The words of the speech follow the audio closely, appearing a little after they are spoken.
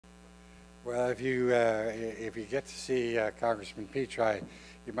Well, if you get to see Congressman Petri,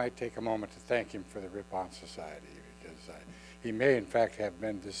 you might take a moment to thank him for the Ripon Society, because he may, in fact, have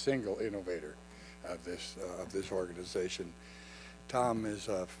been the single innovator of this organization. Tom is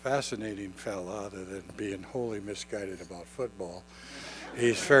a fascinating fellow, other than being wholly misguided about football.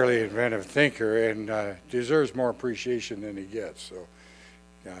 He's a fairly inventive thinker and deserves more appreciation than he gets. So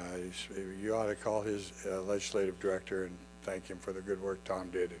you ought to call his legislative director and thank him for the good work Tom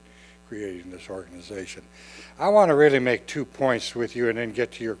did in creating this organization. I want to really make 2 points with you and then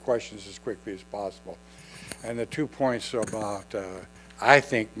get to your questions as quickly as possible. And the 2 points about, I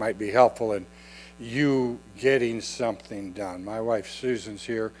think, might be helpful in you getting something done. My wife Susan's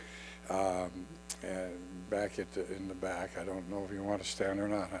here, and back in the back. I don't know if you want to stand or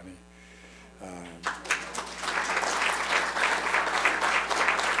not, honey.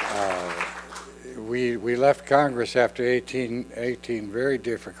 We left Congress after 18 very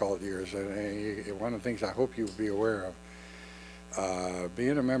difficult years, and one of the things I hope you'll be aware of,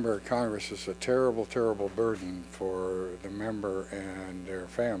 being a member of Congress is a terrible, terrible burden for the member and their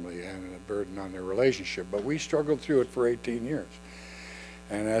family, and a burden on their relationship. But we struggled through it for 18 years.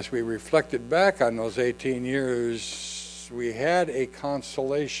 And as we reflected back on those 18 years, we had a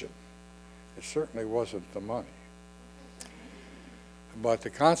consolation. It certainly wasn't the money. But the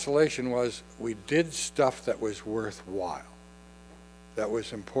consolation was we did stuff that was worthwhile, that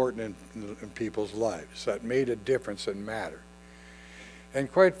was important in people's lives, that made a difference and mattered.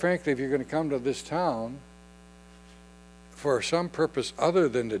 And quite frankly, if you're going to come to this town for some purpose other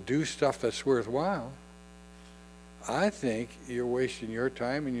than to do stuff that's worthwhile, I think you're wasting your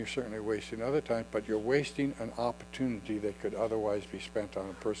time, and you're certainly wasting other time, but you're wasting an opportunity that could otherwise be spent on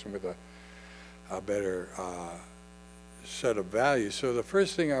a person with a better set of values. So the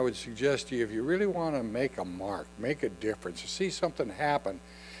first thing I would suggest to you, if you really want to make a mark, make a difference, see something happen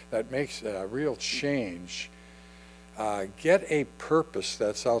that makes a real change, get a purpose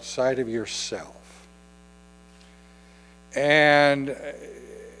that's outside of yourself. And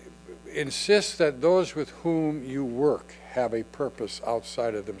insist that those with whom you work have a purpose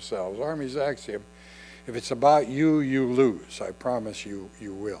outside of themselves. Army's axiom, if it's about you, you lose. I promise you,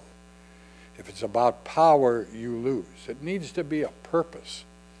 you will. If it's about power, you lose. It needs to be a purpose.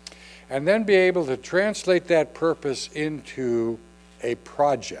 And then be able to translate that purpose into a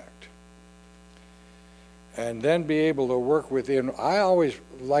project. And then be able to work within. I always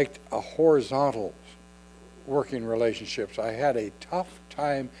liked a horizontal working relationships. I had a tough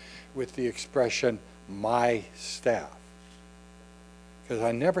time with the expression, my staff, because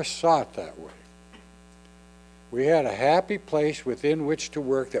I never saw it that way. We had a happy place within which to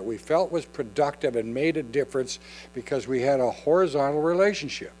work that we felt was productive and made a difference because we had a horizontal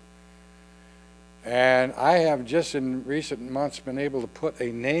relationship. And I have just in recent months been able to put a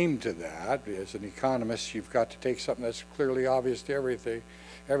name to that. As an economist, you've got to take something that's clearly obvious to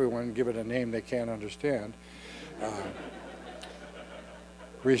everyone, and give it a name they can't understand.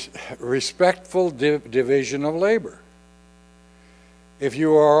 Respectful division of labor. If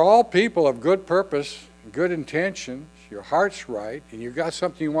you are all people of good purpose, good intentions, your heart's right, and you've got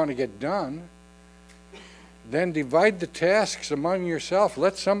something you want to get done, then divide the tasks among yourself.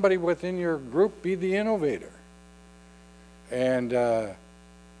 Let somebody within your group be the innovator. And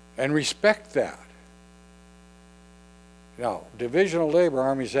respect that. Now, divisional labor,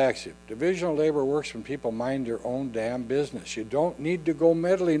 Army's axiom. Divisional labor works when people mind their own damn business. You don't need to go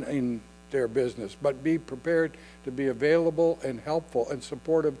meddling in their business, but be prepared to be available and helpful and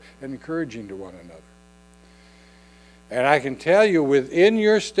supportive and encouraging to one another. And I can tell you, within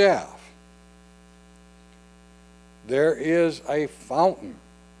your staff, there is a fountain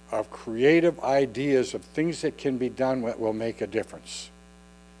of creative ideas of things that can be done that will make a difference.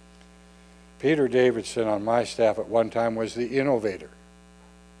 Peter Davidson on my staff at one time was the innovator.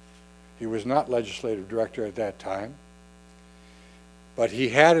 He was not legislative director at that time, but he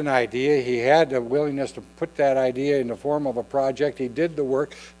had an idea. He had the willingness to put that idea in the form of a project. He did the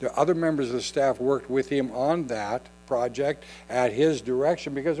work. The other members of the staff worked with him on that project at his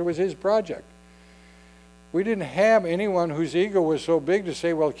direction because it was his project. We didn't have anyone whose ego was so big to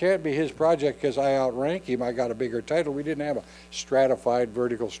say, well, it can't be his project because I outrank him, I got a bigger title. We didn't have a stratified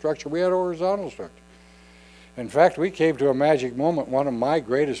vertical structure. We had a horizontal structure. In fact, we came to a magic moment, one of my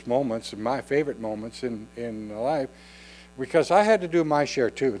greatest moments and my favorite moments in life, because I had to do my share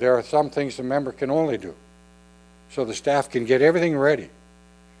too. There are some things the member can only do, so the staff can get everything ready,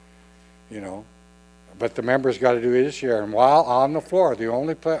 But the member's got to do his share. And while on the floor, the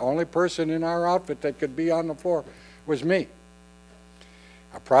only person in our outfit that could be on the floor was me.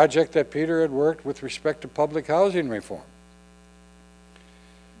 A project that Peter had worked with respect to public housing reform.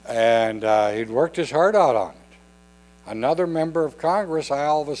 And he'd worked his heart out on it. Another member of Congress, I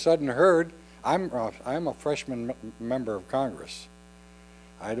all of a sudden heard, I'm a freshman member of Congress.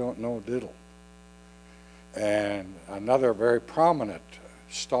 I don't know diddle. And another very prominent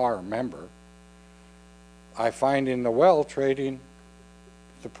star member, I find in the well trading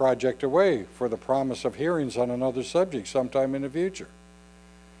the project away for the promise of hearings on another subject sometime in the future.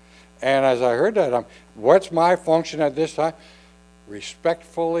 And as I heard that, what's my function at this time?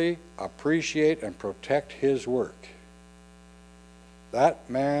 Respectfully appreciate and protect his work. That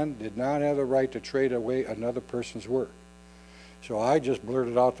man did not have the right to trade away another person's work. So I just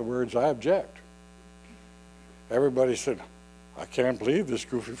blurted out the words, I object. Everybody said, I can't believe this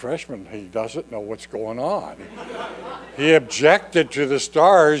goofy freshman, he doesn't know what's going on. He objected to the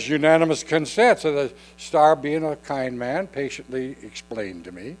star's unanimous consent. So the star, being a kind man, patiently explained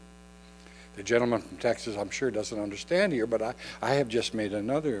to me. The gentleman from Texas, I'm sure, doesn't understand here, but I have just made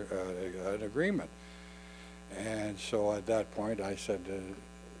another an agreement. And so at that point, I said,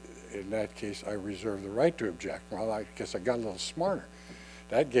 in that case, I reserve the right to object. Well, I guess I got a little smarter.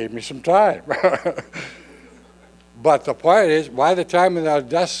 That gave me some time. But the point is, by the time the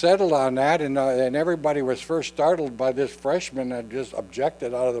dust settled on that, and everybody was first startled by this freshman that just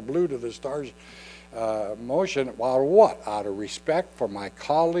objected out of the blue to the star's motion, while what? Out of respect for my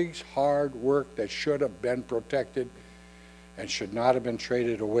colleagues' hard work that should have been protected and should not have been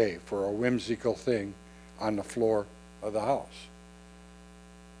traded away for a whimsical thing on the floor of the House.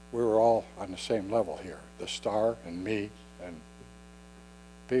 We were all on the same level here, the star and me and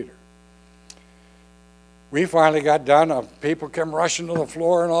Peter. We finally got done. People come rushing to the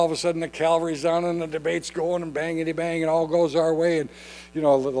floor, and all of a sudden the cavalry's down and the debate's going and bangity bang, and all goes our way. And you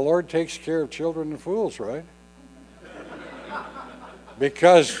know, the Lord takes care of children and fools, right?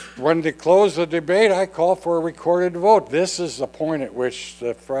 Because when they close the debate, I call for a recorded vote. This is the point at which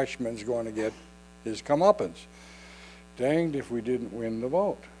the freshman's going to get his comeuppance. Danged if we didn't win the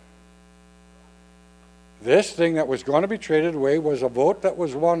vote. This thing that was going to be traded away was a vote that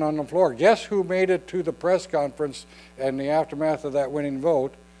was won on the floor. Guess who made it to the press conference and the aftermath of that winning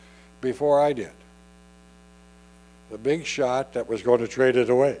vote before I did? The big shot that was going to trade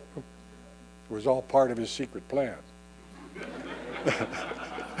it away. It was all part of his secret plan.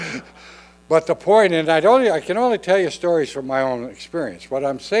 But the point, and I can only tell you stories from my own experience. What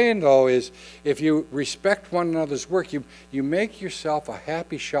I'm saying, though, is if you respect one another's work, you make yourself a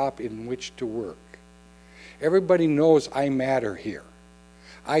happy shop in which to work. Everybody knows I matter here.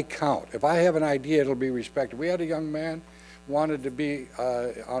 I count. If I have an idea, it'll be respected. We had a young man wanted to be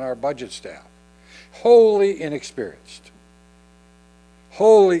on our budget staff. Wholly inexperienced.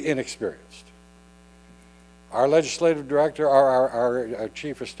 Wholly inexperienced. Our legislative director, our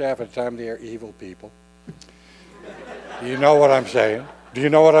chief of staff at the time, they are evil people. Do you know what I'm saying? Do you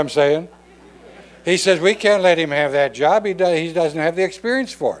know what I'm saying? He says, we can't let him have that job. He doesn't have the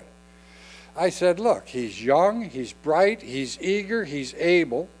experience for it. I said, look, he's young, he's bright, he's eager, he's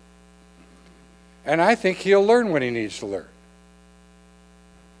able, and I think he'll learn when he needs to learn.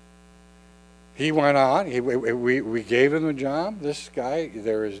 He went on, we gave him a job. This guy,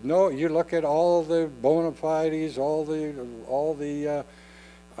 there is no, you look at all the bona fides, all the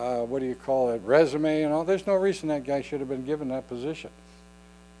what do you call it, resume and all, there's no reason that guy should have been given that position.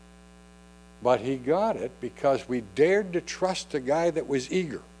 But he got it because we dared to trust a guy that was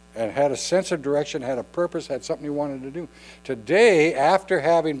eager and had a sense of direction, had a purpose, had something he wanted to do. Today, after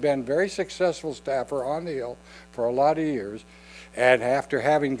having been very successful staffer on the Hill for a lot of years, and after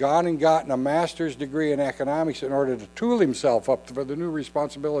having gone and gotten a master's degree in economics in order to tool himself up for the new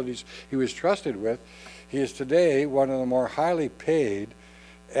responsibilities he was trusted with, he is today one of the more highly paid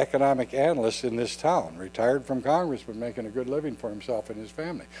economic analysts in this town, retired from Congress but making a good living for himself and his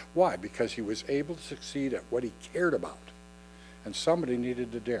family. Why? Because he was able to succeed at what he cared about. And somebody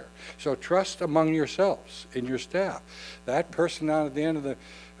needed to dare. So trust among yourselves, in your staff. That person down at the end of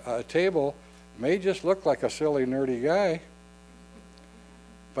the table may just look like a silly, nerdy guy,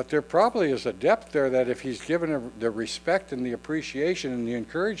 but there probably is a depth there that if he's given the respect and the appreciation and the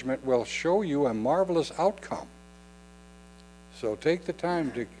encouragement will show you a marvelous outcome. So take the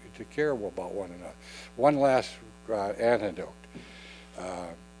time to care about one another. One last anecdote.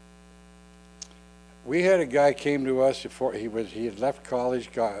 We had a guy came to us before he had left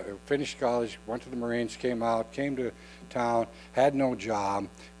college, finished college, went to the Marines, came out, came to town, had no job,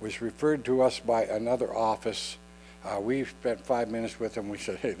 was referred to us by another office. We spent 5 minutes with him. We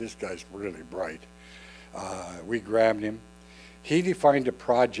said, hey, this guy's really bright. We grabbed him. He defined a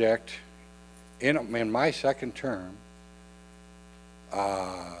project in my second term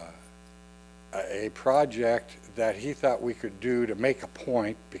a project that he thought we could do to make a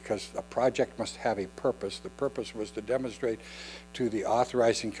point, because a project must have a purpose. The purpose was to demonstrate to the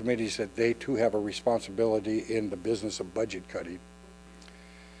authorizing committees that they too have a responsibility in the business of budget cutting.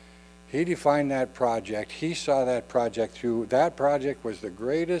 He defined that project. He saw that project through. That project was the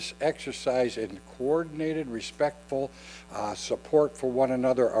greatest exercise in coordinated, respectful support for one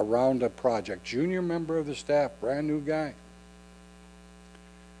another around a project. Junior member of the staff, brand new guy.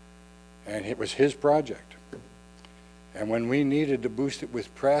 And it was his project. And when we needed to boost it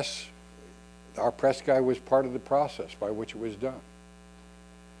with press, our press guy was part of the process by which it was done.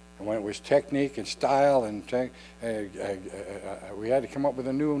 And when it was technique and style, and we had to come up with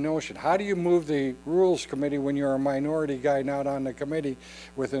a new notion. How do you move the rules committee when you're a minority guy not on the committee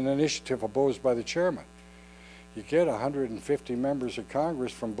with an initiative opposed by the chairman? You get 150 members of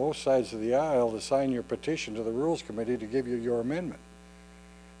Congress from both sides of the aisle to sign your petition to the rules committee to give you your amendment.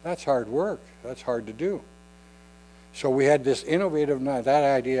 That's hard work. That's hard to do. So we had this innovative, that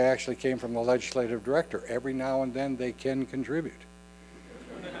idea actually came from the legislative director. Every now and then they can contribute.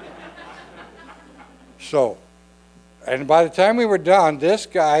 So, and by the time we were done, this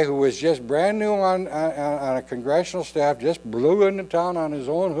guy who was just brand new on a congressional staff just blew into town on his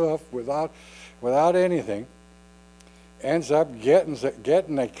own hoof without anything, ends up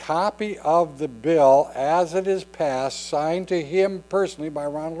getting a copy of the bill as it is passed, signed to him personally by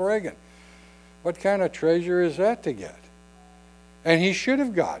Ronald Reagan. What kind of treasure is that to get? And he should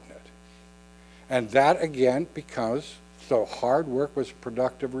have gotten it. And that, again, because the hard work was a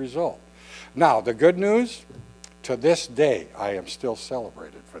productive result. Now, the good news, to this day, I am still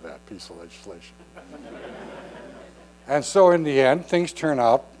celebrated for that piece of legislation. And so in the end, things turn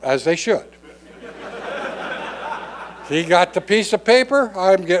out as they should. He got the piece of paper,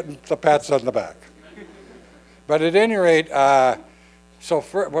 I'm getting the pats on the back. But at any rate,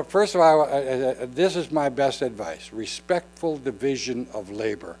 first of all, this is my best advice. Respectful division of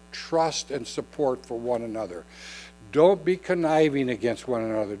labor. Trust and support for one another. Don't be conniving against one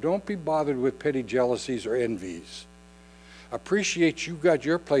another. Don't be bothered with petty jealousies or envies. Appreciate you got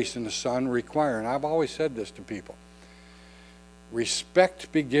your place in the sun, require, and I've always said this to people. Respect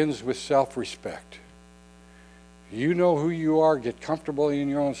begins with self-respect. You know who you are, get comfortable in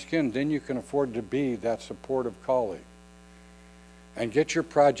your own skin, then you can afford to be that supportive colleague. And get your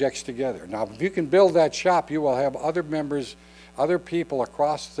projects together. Now, if you can build that shop, you will have other members, other people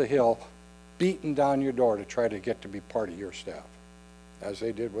across the hill beating down your door to try to get to be part of your staff, as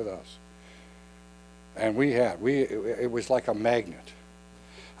they did with us. And it was like a magnet.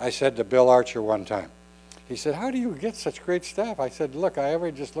 I said to Bill Archer one time, he said, how do you get such great staff? I said, look, I ever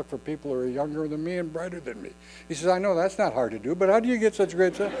just look for people who are younger than me and brighter than me. He says, I know that's not hard to do, but how do you get such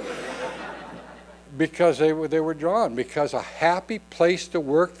great staff? Because they were drawn. Because a happy place to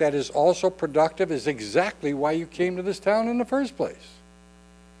work that is also productive is exactly why you came to this town in the first place.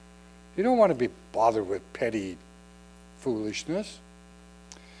 You don't want to be bothered with petty foolishness.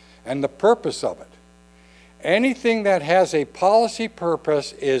 And the purpose of it. Anything that has a policy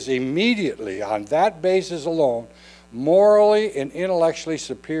purpose is immediately, on that basis alone, morally and intellectually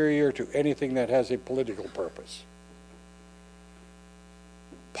superior to anything that has a political purpose.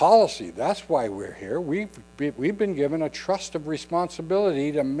 Policy, that's why we're here. We've been given a trust of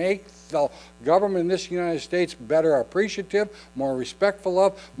responsibility to make the government in this United States better appreciative, more respectful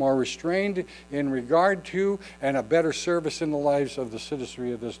of, more restrained in regard to, and a better service in the lives of the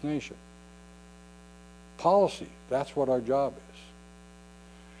citizenry of this nation. Policy, that's what our job is.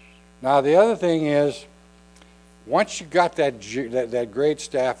 Now the other thing is, once you got that great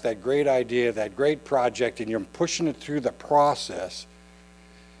staff, that great idea, that great project, and you're pushing it through the process,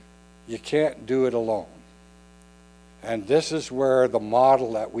 you can't do it alone. And this is where the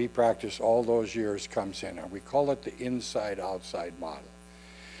model that we practiced all those years comes in. And we call it the inside-outside model.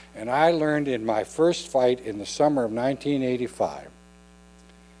 And I learned in my first fight in the summer of 1985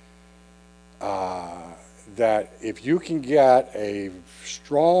 that if you can get a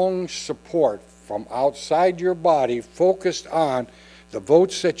strong support from outside your body focused on the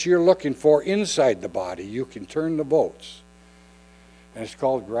votes that you're looking for inside the body, you can turn the votes. And it's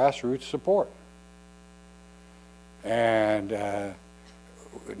called grassroots support. And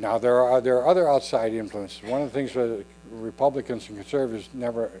now there are other outside influences. One of the things that Republicans and conservatives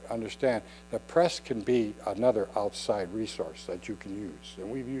never understand, the press can be another outside resource that you can use, and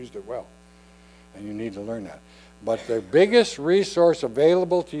we've used it well, and you need to learn that. But the biggest resource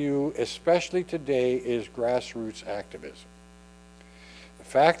available to you, especially today, is grassroots activism. The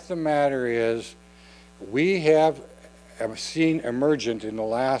fact of the matter is, we have seen emergent in the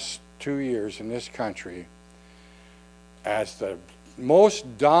last 2 years in this country as the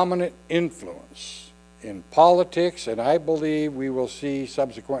most dominant influence in politics, and I believe we will see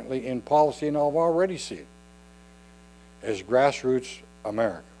subsequently in policy, and I've already seen, is grassroots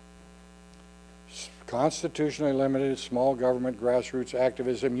America. Constitutionally limited small government grassroots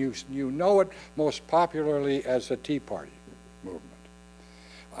activism. You know it most popularly as the Tea Party movement.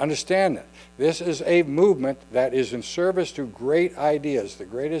 Understand that. This is a movement that is in service to great ideas, the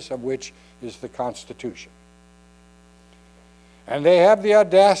greatest of which is the Constitution. And they have the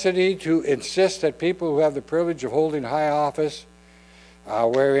audacity to insist that people who have the privilege of holding high office,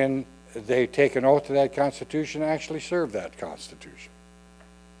 wherein they take an oath to that Constitution, actually serve that Constitution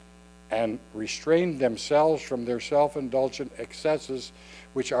and restrain themselves from their self-indulgent excesses,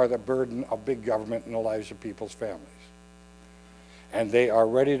 which are the burden of big government in the lives of people's families. And they are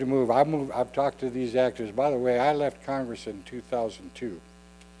ready to move. I've talked to these actors. By the way, I left Congress in 2002.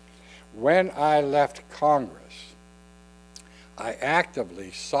 When I left Congress, I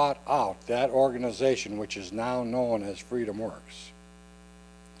actively sought out that organization, which is now known as Freedom Works,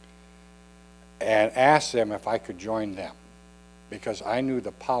 and asked them if I could join them, because I knew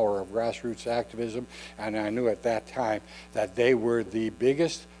the power of grassroots activism, and I knew at that time that they were the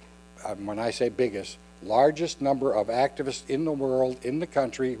biggest, when I say biggest, largest number of activists in the world, in the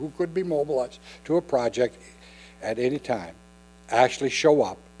country, who could be mobilized to a project at any time, actually show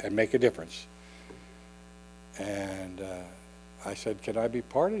up and make a difference. And I said, can I be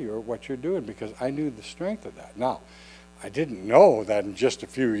part of what you're doing? Because I knew the strength of that. Now, I didn't know that in just a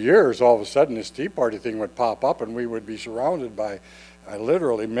few years, all of a sudden this Tea Party thing would pop up and we would be surrounded by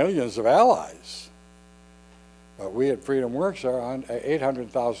literally millions of allies. But we at Freedom Works are on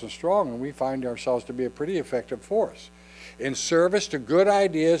 800,000 strong, and we find ourselves to be a pretty effective force in service to good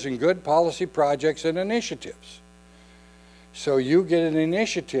ideas and good policy projects and initiatives. So you get an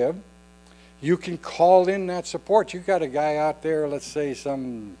initiative, you can call in that support. You've got a guy out there, let's say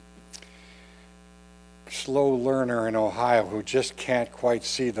some slow learner in Ohio who just can't quite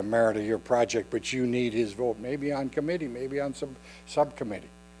see the merit of your project, but you need his vote, maybe on committee, maybe on some subcommittee.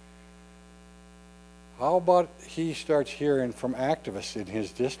 How about he starts hearing from activists in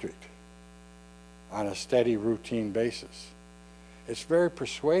his district on a steady, routine basis? It's very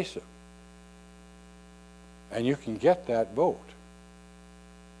persuasive. And you can get that vote.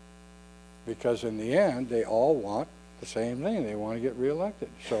 Because in the end, they all want the same thing. They want to get reelected.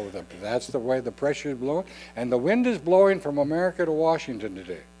 So that's the way the pressure is blowing. And the wind is blowing from America to Washington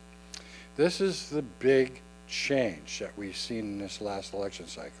today. This is the big change that we've seen in this last election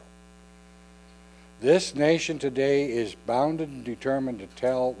cycle. This nation today is bound and determined to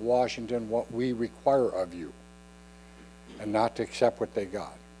tell Washington what we require of you and not to accept what they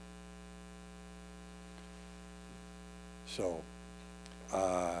got. So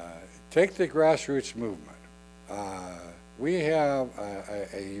take the grassroots movement. We have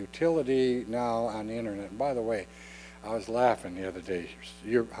a utility now on the internet. And by the way, I was laughing the other day.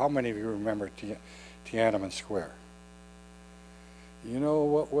 How many of you remember Tiananmen Square? You know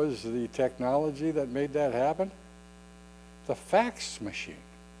what was the technology that made that happen? The fax machine.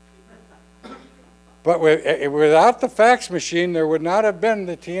 But without the fax machine, there would not have been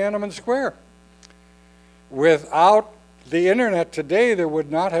the Tiananmen Square. Without the internet today, there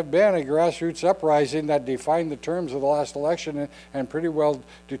would not have been a grassroots uprising that defined the terms of the last election and pretty well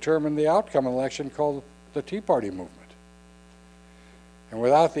determined the outcome of the election, called the Tea Party movement. And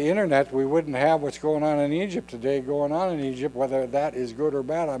without the internet, we wouldn't have what's going on in Egypt today going on in Egypt. Whether that is good or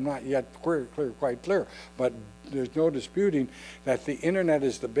bad, I'm not yet quite clear. But there's no disputing that the internet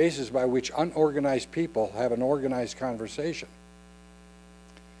is the basis by which unorganized people have an organized conversation.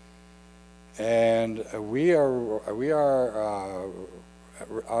 And we are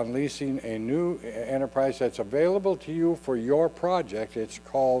unleashing a new enterprise that's available to you for your project. It's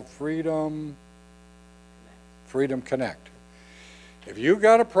called Freedom Connect. If you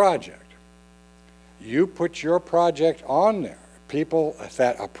got a project, you put your project on there. People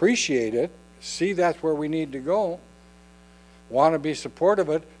that appreciate it, see that's where we need to go, want to be supportive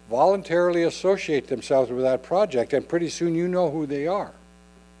of it, voluntarily associate themselves with that project, and pretty soon you know who they are.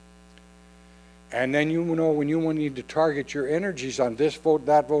 And then you know when you need to target your energies on this vote,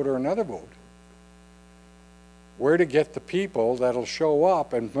 that vote, or another vote, where to get the people that'll show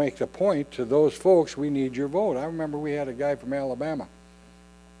up and make the point to those folks, we need your vote. I remember we had a guy from Alabama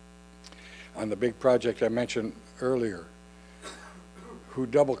on the big project I mentioned earlier who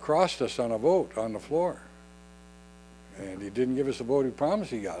double-crossed us on a vote on the floor. And he didn't give us the vote he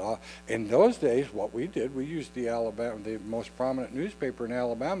promised he got. In those days, what we did, we used the most prominent newspaper in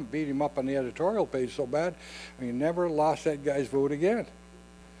Alabama, beat him up on the editorial page so bad, we never lost that guy's vote again.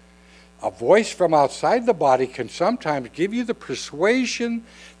 A voice from outside the body can sometimes give you the persuasion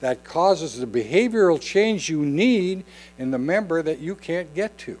that causes the behavioral change you need in the member that you can't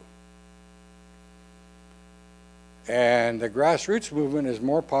get to. And the grassroots movement is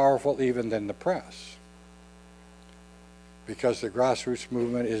more powerful even than the press, because the grassroots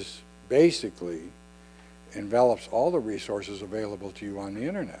movement is basically envelops all the resources available to you on the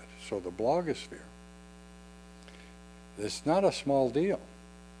internet, so the blogosphere. It's not a small deal.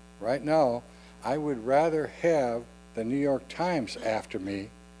 Right now, I would rather have the New York Times after me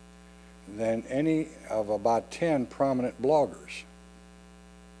than any of about 10 prominent bloggers,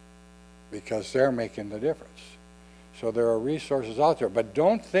 because they're making the difference. So there are resources out there, but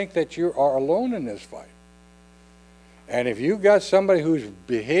don't think that you are alone in this fight. And if you've got somebody whose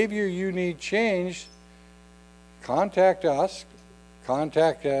behavior you need changed, contact us,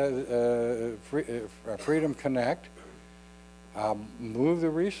 contact Freedom Connect, move the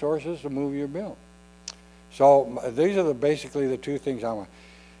resources to move your bill. So these are basically the two things I want.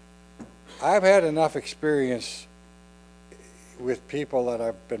 I've had enough experience with people that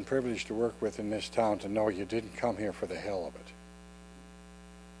I've been privileged to work with in this town to know you didn't come here for the hell of it.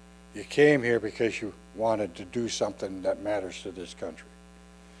 You came here because you wanted to do something that matters to this country.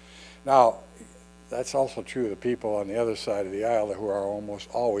 Now, that's also true of the people on the other side of the aisle who are almost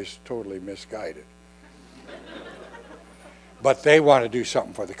always totally misguided. But they want to do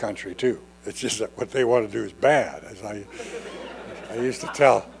something for the country too. It's just that what they want to do is bad. As I used to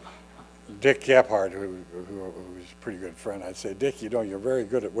tell Dick Gephardt, who's a pretty good friend, I'd say, Dick, you're very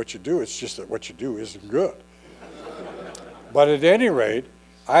good at what you do. It's just that what you do isn't good. But at any rate,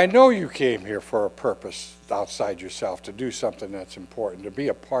 I know you came here for a purpose outside yourself, to do something that's important, to be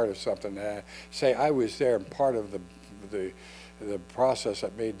a part of something. Say, I was there and part of the process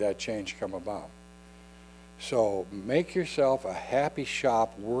that made that change come about. So make yourself a happy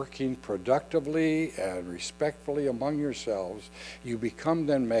shop, working productively and respectfully among yourselves. You become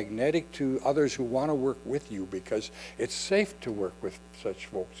then magnetic to others who want to work with you, because it's safe to work with such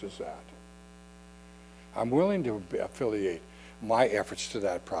folks as that. I'm willing to affiliate my efforts to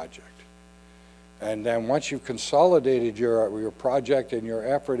that project. And then once you've consolidated your project and your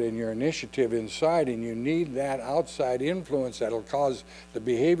effort and your initiative inside, and you need that outside influence that'll cause the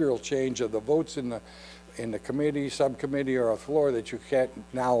behavioral change of the votes in the committee, subcommittee, or a floor that you can't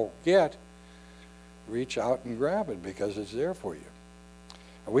now get, reach out and grab it, because it's there for you.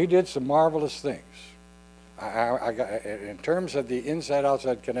 And we did some marvelous things. I got, in terms of the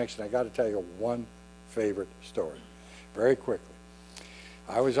inside-outside connection, I got to tell you one favorite story, very quickly.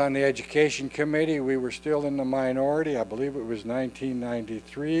 I was on the education committee. We were still in the minority. I believe it was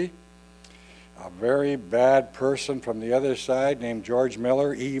 1993. A very bad person from the other side named George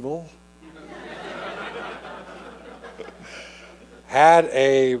Miller, evil, had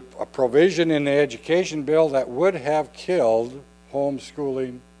a provision in the education bill that would have killed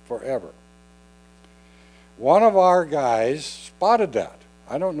homeschooling forever. One of our guys spotted that.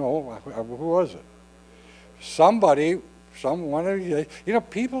 I don't know, who was it? Somebody, someone, you know,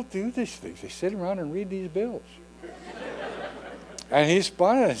 people do these things. They sit around and read these bills. And he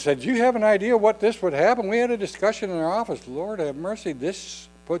spotted it and said, do you have an idea what this would happen? We had a discussion in our office. Lord have mercy, this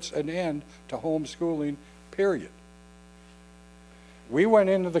puts an end to homeschooling, period. We went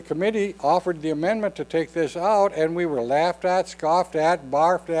into the committee, offered the amendment to take this out, and we were laughed at, scoffed at,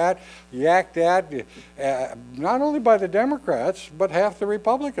 barfed at, yacked at, not only by the Democrats, but half the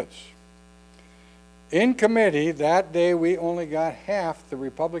Republicans. In committee that day, we only got half the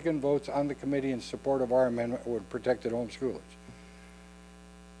Republican votes on the committee in support of our amendment that protected homeschoolers.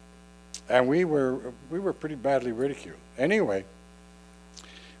 And we were pretty badly ridiculed. Anyway,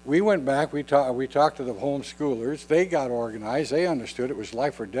 we went back, we talked to the homeschoolers. They got organized. They understood it was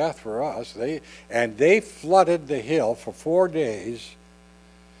life or death for us. They flooded the Hill for 4 days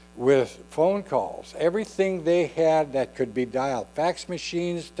with phone calls. Everything they had that could be dialed. Fax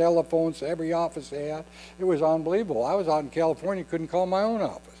machines, telephones, every office they had. It was unbelievable. I was out in California, couldn't call my own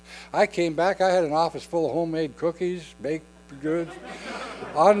office. I came back, I had an office full of homemade cookies, baked goods.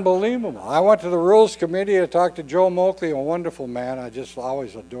 Unbelievable. I went to the Rules Committee to talk to Joe Moakley, a wonderful man. I just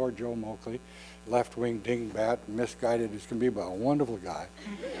always adored Joe Moakley. Left-wing dingbat, misguided as can be, but a wonderful guy.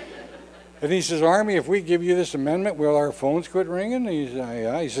 And he says, Army, if we give you this amendment, will our phones quit ringing? He says,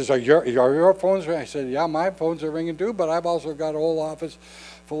 yeah. He says, are your phones ringing? I said, yeah, my phones are ringing too, but I've also got a whole office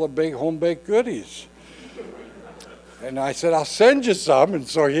full of big home-baked goodies. And I said, I'll send you some, and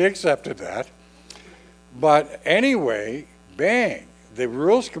so he accepted that. But anyway, bang, the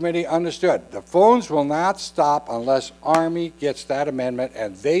Rules Committee understood. The phones will not stop unless Army gets that amendment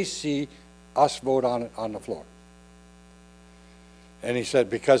and they see us vote on it on the floor. And he said,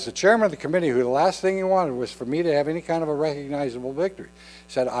 because the chairman of the committee, who the last thing he wanted was for me to have any kind of a recognizable victory,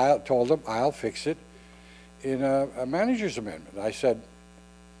 said, told him, I'll fix it in a manager's amendment. I said,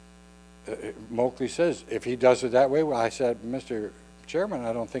 Moakley says, if he does it that way, well, I said, Mr. Chairman,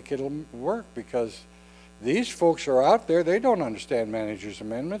 I don't think it'll work, because these folks are out there, they don't understand manager's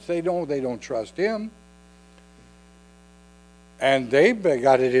amendments, they don't trust him. And they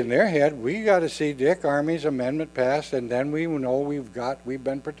got it in their head, we got to see Dick Armey's amendment passed, and then we know we've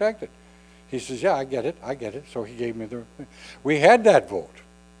been protected. He says, yeah, I get it. So he gave me we had that vote.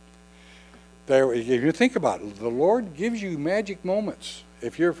 There, if you think about it, the Lord gives you magic moments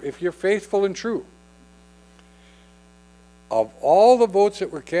if you're faithful and true. Of all the votes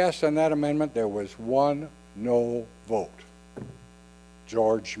that were cast on that amendment, there was one no vote.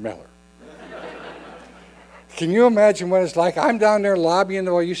 George Miller. Can you imagine what it's like? I'm down there lobbying,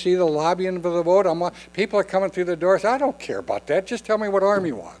 you see the lobbying for the vote. People are coming through the doors. I don't care about that. Just tell me what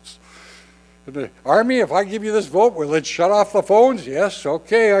Army wants. Army, if I give you this vote, will it shut off the phones? Yes,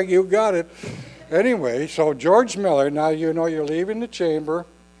 okay, you got it. Anyway, so George Miller, now you know you're leaving the chamber,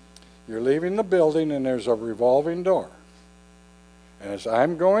 you're leaving the building, and there's a revolving door. And as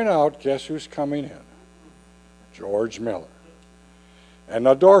I'm going out, guess who's coming in? George Miller. And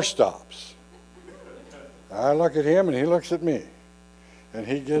the door stops. I look at him and he looks at me. And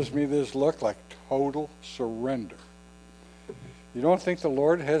he gives me this look like total surrender. You don't think the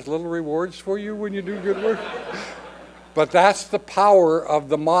Lord has little rewards for you when you do good work? But that's the power of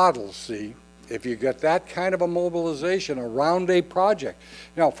the model, see? If you get that kind of a mobilization around a project.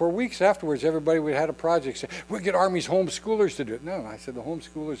 Now, for weeks afterwards, everybody we had a project say, we'll get Army's homeschoolers to do it. No, I said, the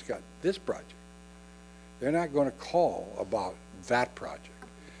homeschoolers got this project. They're not going to call about that project.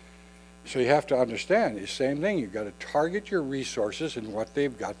 So you have to understand, the same thing, you've got to target your resources and what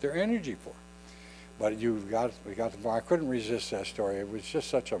they've got their energy for. But I couldn't resist that story. It was just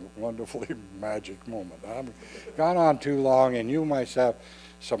such a wonderfully magic moment. I've gone on too long, and you might have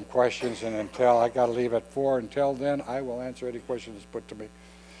some questions, and I got to leave at 4. Until then, I will answer any questions put to me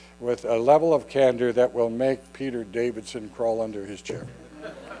with a level of candor that will make Peter Davidson crawl under his chair.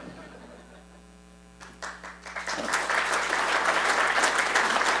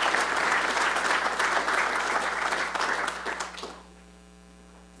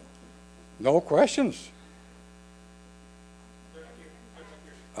 No questions?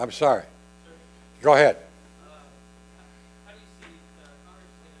 I'm sorry. Go ahead. How do you see Congress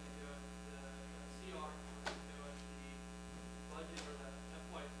going to do it, the CR going to do it, the budget or the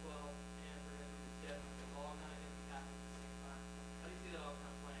FY12, and we're going to do the TIP, it's all kind of going to be happening at the same time. How do you see that all kind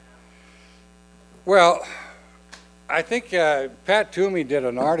of playing out? Well, I think Pat Toomey did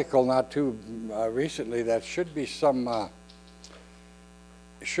an article not too recently that should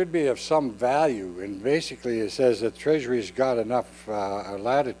be of some value, and basically it says that Treasury's got enough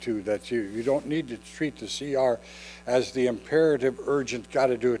latitude that you don't need to treat the CR as the imperative, urgent, got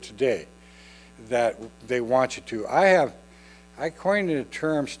to do it today, that they want you to. I coined a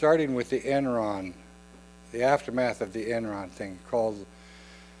term starting with the Enron, the aftermath of the Enron thing, called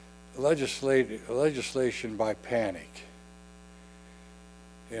legislation by panic.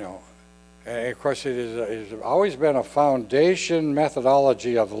 You know, and of course, it has always been a foundation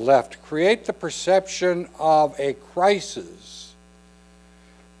methodology of the left. Create the perception of a crisis,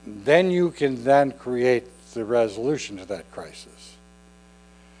 then you can then create the resolution to that crisis.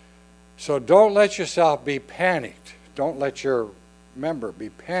 So don't let yourself be panicked. Don't let your member be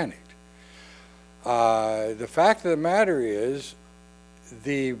panicked. The fact of the matter is,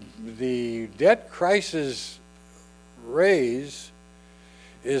 the debt crisis raise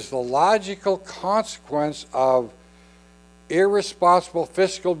is the logical consequence of irresponsible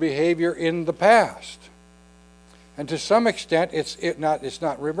fiscal behavior in the past. And to some extent, it's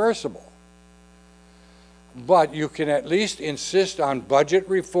not reversible. But you can at least insist on budget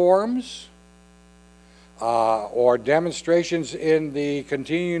reforms or demonstrations in the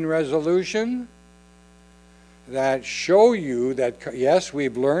continuing resolution that show you that, yes,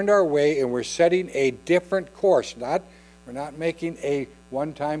 we've learned our way and we're setting a different course. We're not making a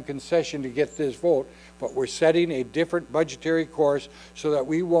one-time concession to get this vote, but we're setting a different budgetary course so that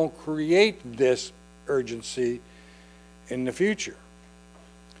we won't create this urgency in the future.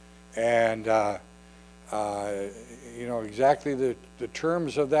 And you know, exactly the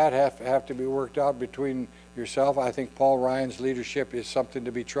terms of that have to be worked out between yourself. I think Paul Ryan's leadership is something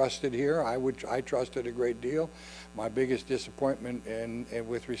to be trusted here. I trust it a great deal. My biggest disappointment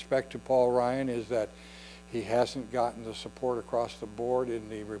with respect to Paul Ryan is that he hasn't gotten the support across the board in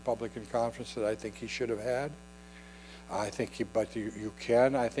the Republican conference that I think he should have had. I think but you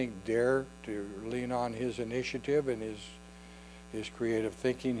can, I think, dare to lean on his initiative and his creative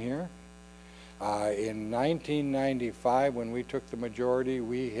thinking here. In 1995, when we took the majority,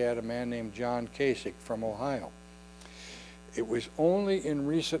 we had a man named John Kasich from Ohio. It was only in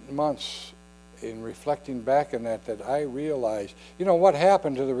recent months, in reflecting back on that, that I realized, you know, what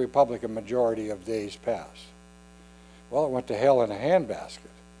happened to the Republican majority of days past? Well, it went to hell in a handbasket,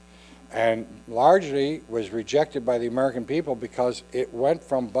 and largely was rejected by the American people because it went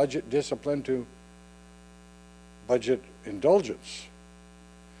from budget discipline to budget indulgence.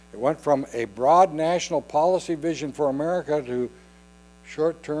 It went from a broad national policy vision for America to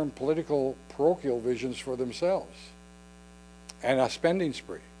short-term political parochial visions for themselves, and a spending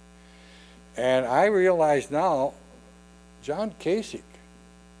spree. And I realize now, John Kasich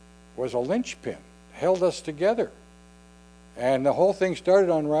was a linchpin, held us together. And the whole thing started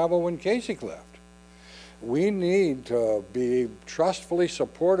to unravel when Kasich left. We need to be trustfully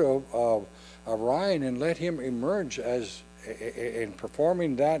supportive of Ryan and let him emerge as in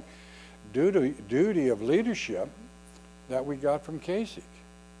performing that duty of leadership that we got from Kasich.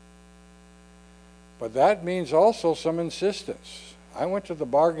 But that means also some insistence. I went to the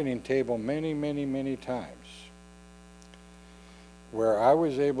bargaining table many, many, many times where I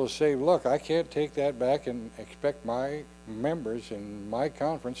was able to say, look, I can't take that back and expect my members in my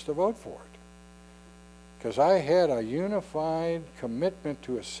conference to vote for it. Because I had a unified commitment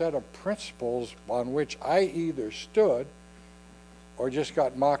to a set of principles on which I either stood or just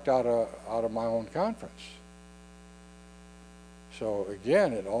got mocked out of my own conference. So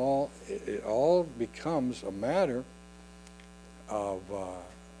again, it all becomes a matter of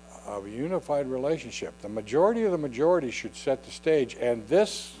a unified relationship. The majority of the majority should set the stage, and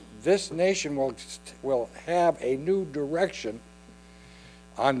this nation will have a new direction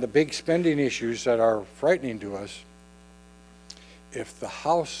on the big spending issues that are frightening to us if the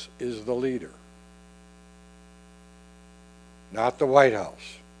House is the leader, not the White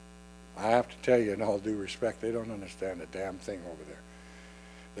House. I have to tell you, in all due respect, they don't understand a damn thing over there.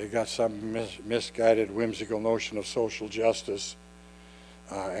 They got some misguided, whimsical notion of social justice,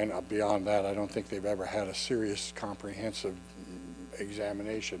 and beyond that, I don't think they've ever had a serious, comprehensive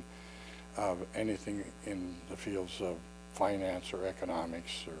examination of anything in the fields of finance or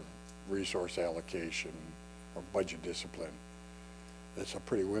economics or resource allocation or budget discipline. It's a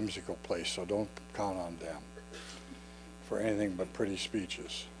pretty whimsical place, so don't count on them for anything but pretty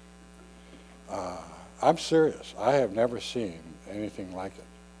speeches. I'm serious. I have never seen anything like it.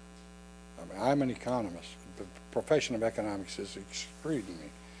 I mean, I'm an economist. The profession of economics is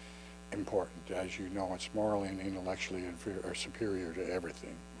extremely important. As you know, it's morally and intellectually superior to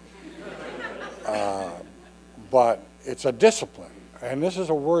everything. But it's a discipline, and this is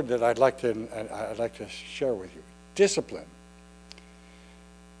a word that I'd like to share with you. Discipline.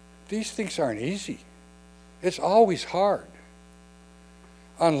 These things aren't easy. It's always hard,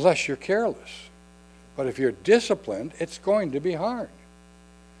 unless you're careless. But if you're disciplined, it's going to be hard.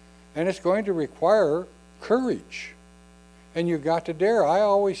 And it's going to require courage. And you've got to dare. I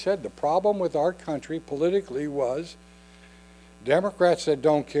always said the problem with our country politically was Democrats that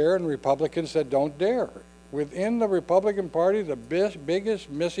don't care and Republicans that don't dare. Within the Republican Party, the biggest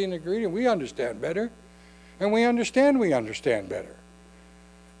missing ingredient, we understand better. And we understand better.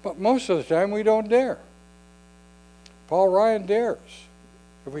 But most of the time, we don't dare. Paul Ryan dares.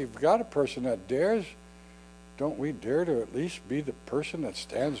 If we've got a person that dares, don't we dare to at least be the person that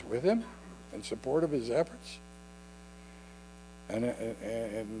stands with him in support of his efforts? And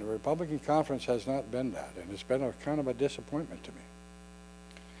the Republican conference has not been that, and it's been a kind of a disappointment to me.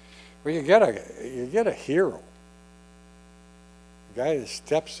 Well, you get a hero, a guy that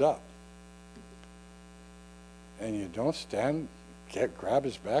steps up, and you don't grab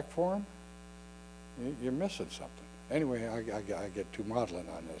his back for him. You're missing something. Anyway, I get too maudlin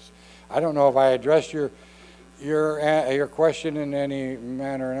on this. I don't know if I addressed your question in any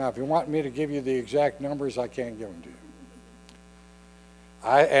manner or not. If you want me to give you the exact numbers, I can't give them to you.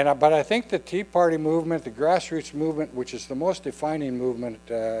 But I think the Tea Party movement, the grassroots movement, which is the most defining movement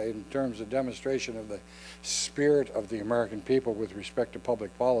in terms of demonstration of the spirit of the American people with respect to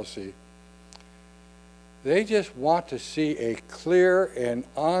public policy, they just want to see a clear and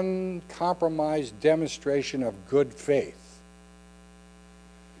uncompromised demonstration of good faith.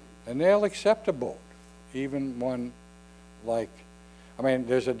 And they'll accept a vote, even one like, I mean,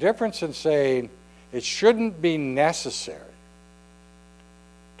 there's a difference in saying it shouldn't be necessary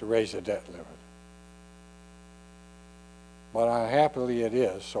to raise the debt limit. But unhappily it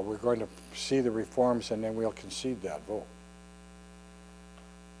is, so we're going to see the reforms and then we'll concede that vote.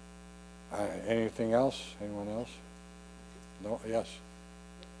 Anything else? Anyone else? No? Yes?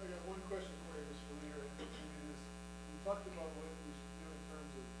 I got one question for you, Mr. Leader. We talked about what we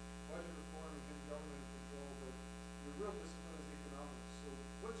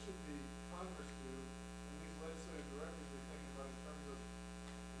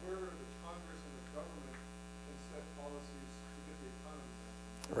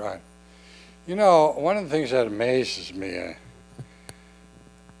Right. You know, one of the things that amazes me,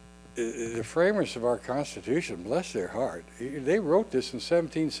 the framers of our Constitution, bless their heart, they wrote this in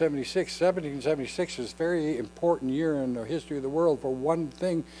 1776. 1776 is a very important year in the history of the world for one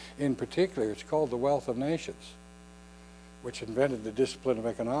thing in particular. It's called the Wealth of Nations, which invented the discipline of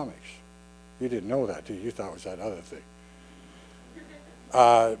economics. You didn't know that, did you? You thought it was that other thing.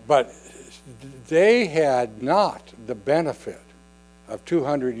 But they had not the benefit of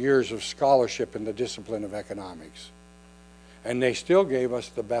 200 years of scholarship in the discipline of economics. And they still gave us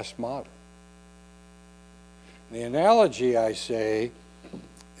the best model. The analogy, I say,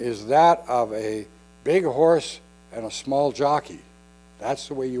 is that of a big horse and a small jockey. That's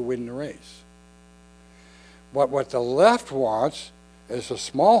the way you win the race. But what the left wants is a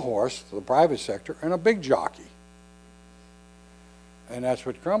small horse, the private sector, and a big jockey. And that's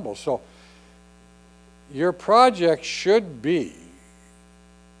what crumbles. So your project should be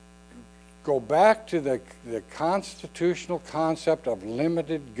go back to the constitutional concept of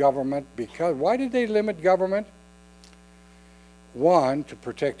limited government. Because why did they limit government? One, to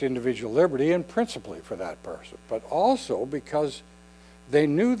protect individual liberty, and principally for that person, but also because they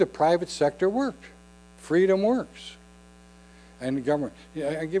knew the private sector worked. Freedom works. And the government.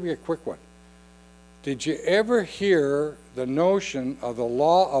 I'll give you a quick one. Did you ever hear the notion of the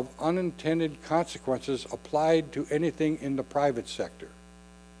law of unintended consequences applied to anything in the private sector?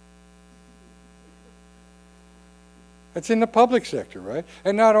 It's in the public sector, right?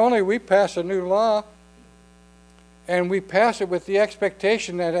 And not only we pass a new law, and we pass it with the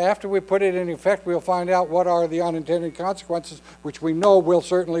expectation that after we put it in effect, we'll find out what are the unintended consequences, which we know will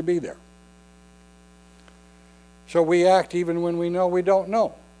certainly be there. So we act even when we know we don't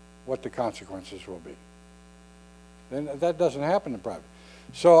know what the consequences will be. Then that doesn't happen in private.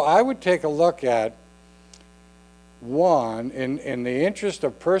 So I would take a look at, one, in the interest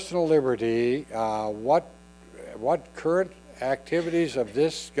of personal liberty, what current activities of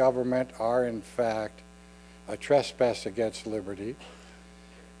this government are in fact a trespass against liberty,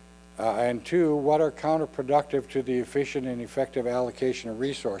 and two, what are counterproductive to the efficient and effective allocation of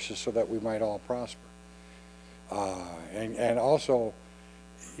resources so that we might all prosper. And also,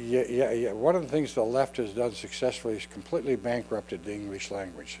 one of the things the left has done successfully is completely bankrupted the English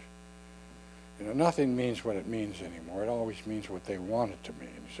language. You know, nothing means what it means anymore. It always means what they want it to mean.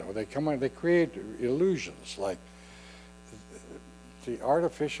 So they come on, they create illusions like the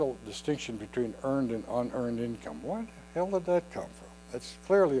artificial distinction between earned and unearned income. What the hell did that come from? That's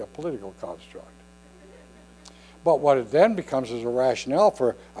clearly a political construct. But what it then becomes is a rationale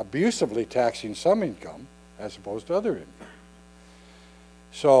for abusively taxing some income as opposed to other income.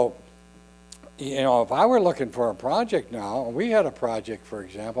 So, you know, if I were looking for a project now, we had a project, for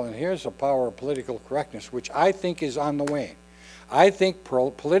example, and here's the power of political correctness, which I think is on the wane. I think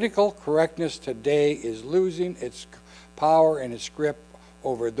political correctness today is losing its power and its grip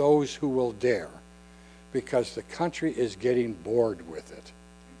over those who will dare, because the country is getting bored with it.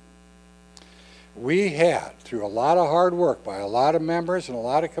 We had, through a lot of hard work by a lot of members and a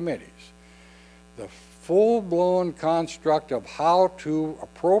lot of committees, the full-blown construct of how to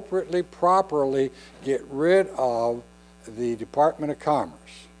appropriately, properly get rid of the Department of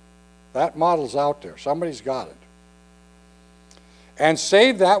Commerce. That model's out there. Somebody's got it. And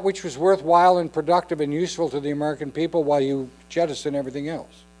save that which was worthwhile and productive and useful to the American people while you jettison everything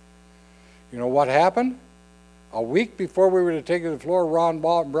else. You know what happened? A week before we were to take to the floor, Ron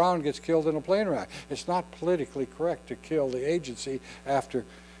Brown gets killed in a plane wreck. It's not politically correct to kill the agency after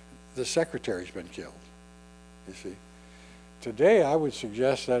the secretary's been killed, you see. Today, I would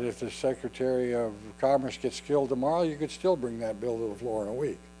suggest that if the Secretary of Commerce gets killed tomorrow, you could still bring that bill to the floor in a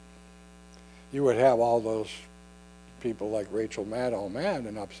week. You would have all those people like Rachel Maddow mad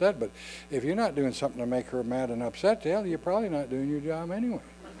and upset, but if you're not doing something to make her mad and upset, Dale, you're probably not doing your job anyway.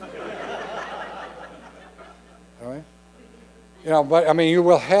 All right? You know, but I mean, you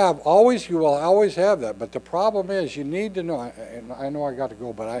will always have that, but the problem is you need to know, and I know I got to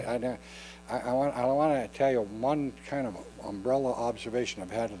go, but I want to tell you one kind of umbrella observation I've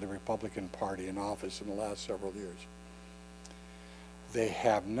had of the Republican Party in office in the last several years. They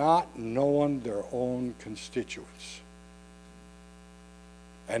have not known their own constituents.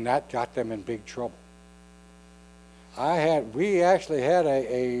 And that got them in big trouble. We actually had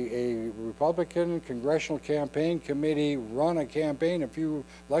a Republican Congressional Campaign Committee run a campaign a few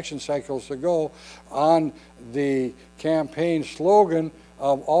election cycles ago on the campaign slogan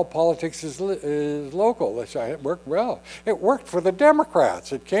of all politics is local. It worked well. It worked for the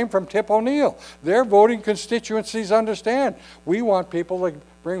Democrats. It came from Tip O'Neill. Their voting constituencies understand. We want people to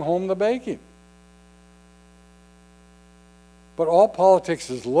bring home the bacon. But all politics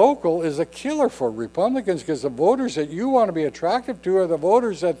is local is a killer for Republicans, because the voters that you want to be attractive to are the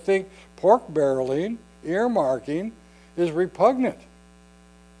voters that think pork barreling, earmarking is repugnant.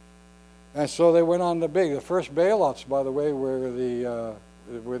 And so they went on the first bailouts, by the way, were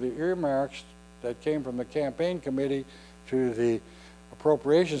the earmarks that came from the campaign committee to the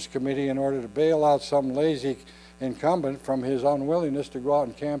appropriations committee in order to bail out some lazy incumbent from his unwillingness to go out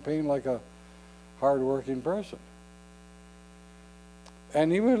and campaign like a hard-working person.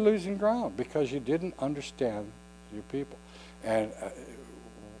 And you were losing ground because you didn't understand your people. And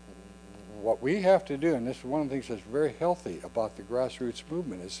what we have to do, and this is one of the things that's very healthy about the grassroots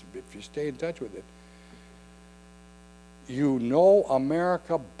movement, is if you stay in touch with it, you know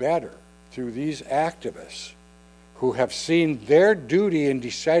America better through these activists who have seen their duty and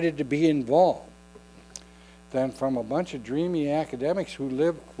decided to be involved than from a bunch of dreamy academics who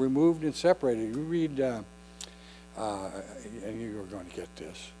live removed and separated. You read, and you're going to get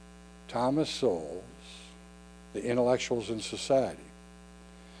this, Thomas Sowell's The Intellectuals in Society.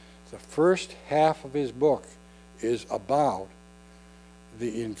 The first half of his book is about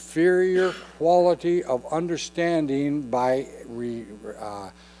the inferior quality of understanding by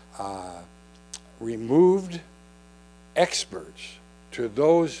removed experts to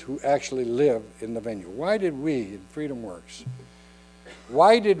those who actually live in the venue. Why did we, in Freedom Works,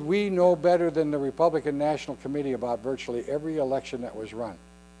 why did we know better than the Republican National Committee about virtually every election that was run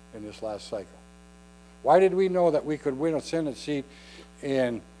in this last cycle? Why did we know that we could win a Senate seat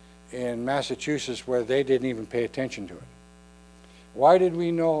in Massachusetts where they didn't even pay attention to it? Why did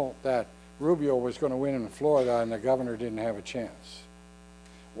we know that Rubio was going to win in Florida and the governor didn't have a chance?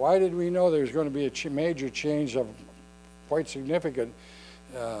 Why did we know there was going to be a major change of quite significant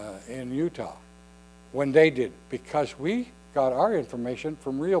in Utah when they did? Because we got our information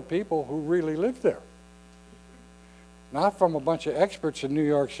from real people who really lived there, not from a bunch of experts in New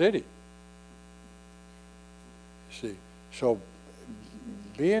York City. See, so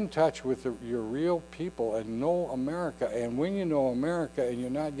be in touch with your real people and know America. And when you know America and you're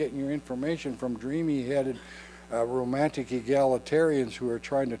not getting your information from dreamy-headed romantic egalitarians who are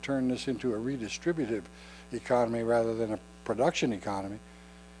trying to turn this into a redistributive economy rather than a production economy,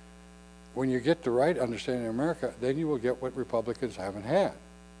 when you get the right understanding of America, then you will get what Republicans haven't had,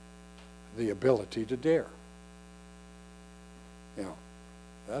 the ability to dare. You know,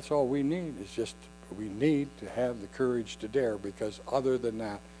 that's all we need, is just we need to have the courage to dare, because other than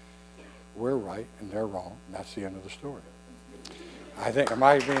that, we're right and they're wrong, and that's the end of the story. I think, am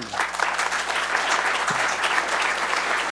I being...